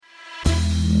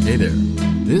Hey there.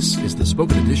 This is the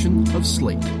spoken edition of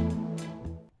Slate.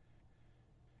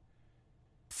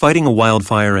 Fighting a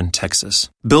wildfire in Texas,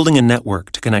 building a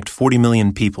network to connect 40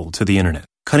 million people to the internet,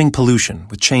 cutting pollution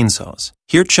with chainsaws.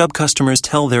 Hear Chubb customers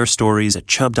tell their stories at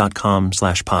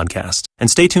chubb.com/podcast. And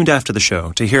stay tuned after the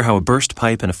show to hear how a burst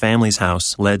pipe in a family's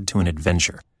house led to an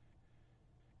adventure.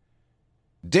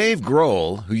 Dave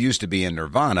Grohl, who used to be in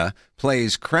Nirvana,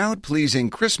 plays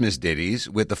crowd-pleasing Christmas ditties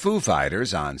with the Foo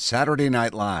Fighters on Saturday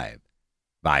Night Live.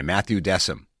 By Matthew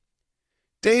Dessem.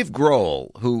 Dave Grohl,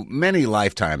 who many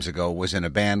lifetimes ago was in a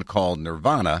band called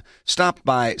Nirvana, stopped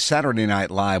by Saturday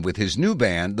Night Live with his new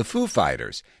band, the Foo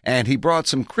Fighters, and he brought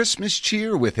some Christmas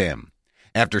cheer with him.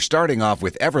 After starting off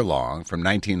with Everlong from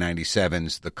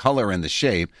 1997's The Color and the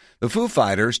Shape, the Foo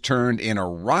Fighters turned in a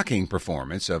rocking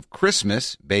performance of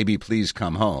Christmas, Baby Please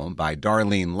Come Home by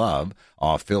Darlene Love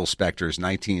off Phil Spector's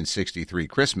 1963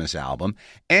 Christmas album,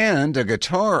 and a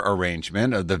guitar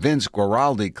arrangement of the Vince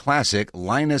Guaraldi classic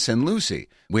Linus and Lucy,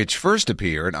 which first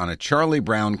appeared on A Charlie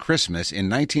Brown Christmas in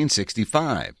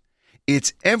 1965.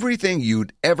 It's everything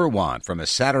you'd ever want from a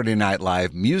Saturday Night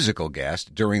Live musical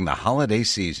guest during the holiday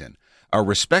season. A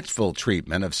respectful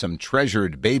treatment of some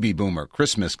treasured baby boomer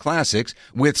Christmas classics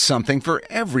with something for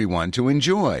everyone to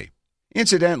enjoy.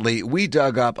 Incidentally, we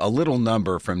dug up a little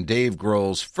number from Dave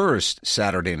Grohl's first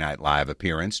Saturday Night Live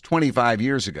appearance 25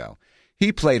 years ago.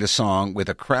 He played a song with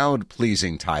a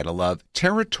crowd-pleasing title of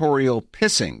Territorial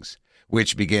Pissings,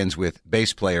 which begins with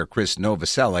bass player Chris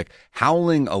Novoselic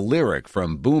howling a lyric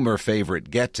from boomer favorite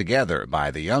Get Together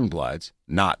by the Youngbloods,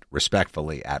 not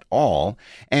respectfully at all,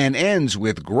 and ends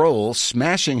with Grohl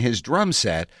smashing his drum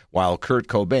set while Kurt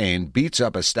Cobain beats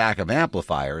up a stack of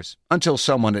amplifiers until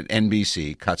someone at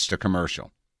NBC cuts to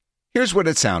commercial. Here's what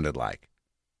it sounded like.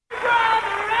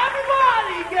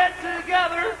 Everybody get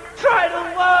together, try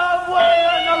to love one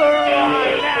another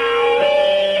right now.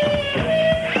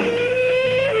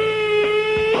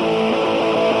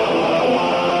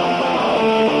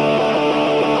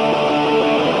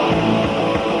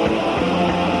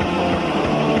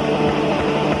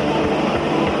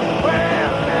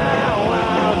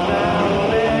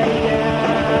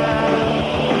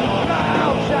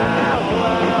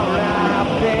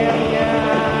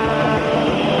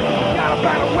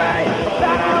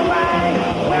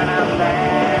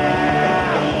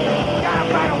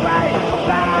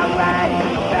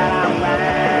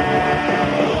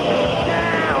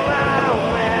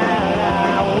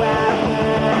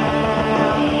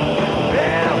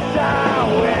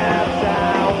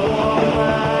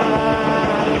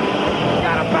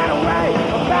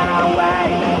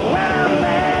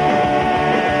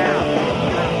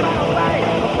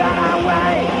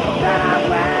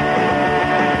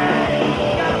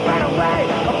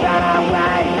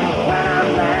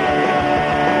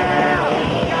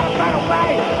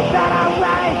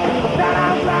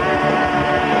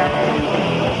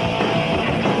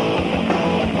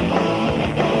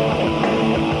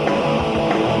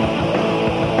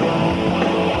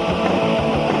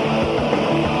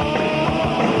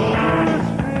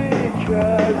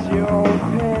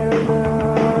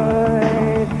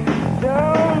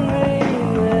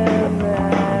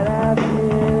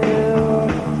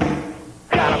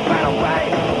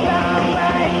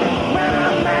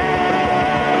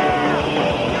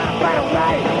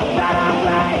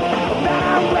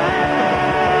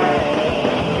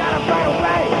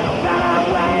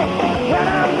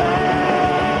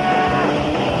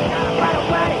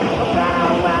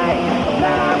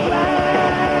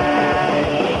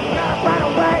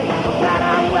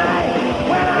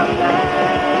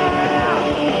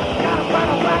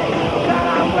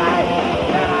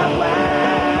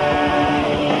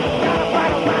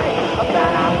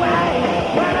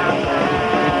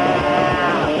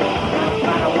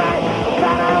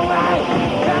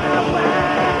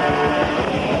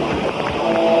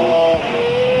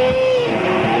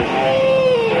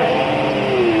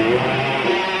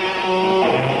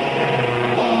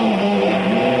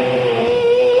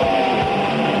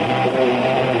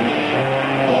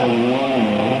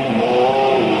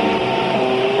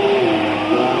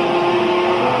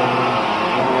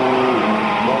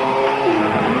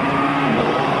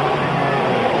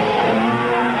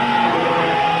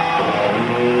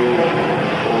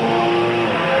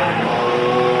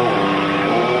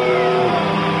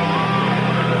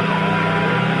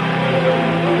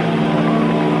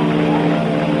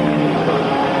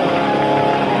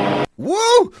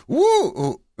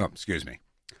 Excuse me.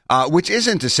 Which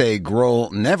isn't to say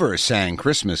Grohl never sang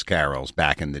Christmas carols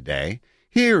back in the day.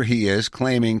 Here he is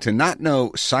claiming to not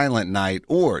know Silent Night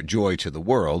or Joy to the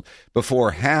World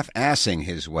before half-assing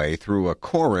his way through a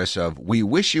chorus of We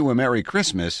Wish You a Merry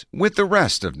Christmas with the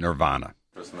rest of Nirvana.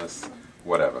 Christmas,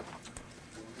 whatever.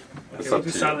 It's Okay, up to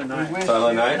you. Silent Night.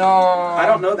 Silent Night? No. I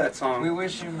don't know that song. We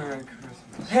wish you Merry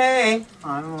Christmas. Hey.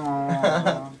 I don't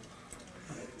know.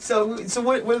 So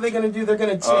what are they going to do? They're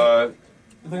going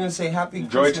to say Happy Joy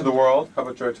Christmas. to the World? How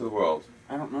about Joy to the World?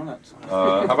 I don't know that song.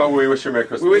 How about We Wish You a Merry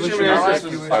Christmas? We Wish You a Merry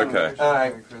Christmas. Okay. All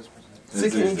right. So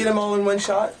can you get them all in one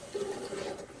shot?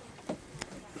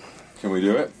 Can we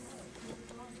do it?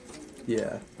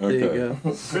 Yeah. Okay. There you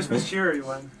go. Christmas cheery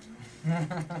one.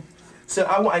 So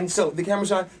so the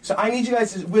camera's on. So I need you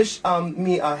guys to wish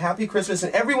me a happy Christmas,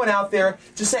 and everyone out there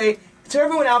to say to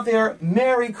everyone out there,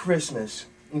 Merry Christmas.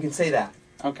 You can say that.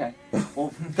 Okay.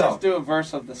 Well, Go. let's do a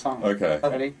verse of the song. Okay.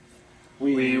 Ready?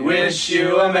 We wish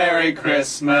you a Merry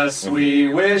Christmas. We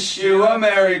wish you a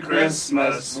Merry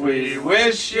Christmas. We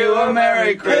wish you a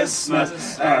Merry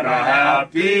Christmas and a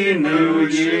Happy New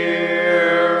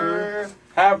Year.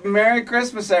 Happy Merry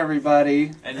Christmas,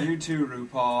 everybody. And you too,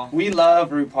 RuPaul. We love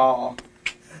RuPaul.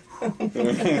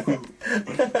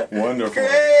 Wonderful. Great!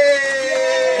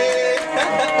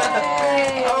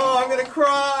 Oh, I'm gonna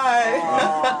cry.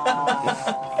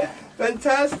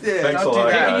 Fantastic. Thanks a I'll do lot,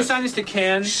 that. Can you guys. sign this to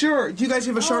Ken? Sure. Do you guys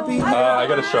have a Sharpie? I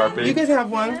got a Sharpie. You guys have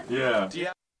one? Yeah.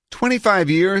 25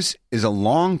 years is a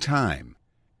long time,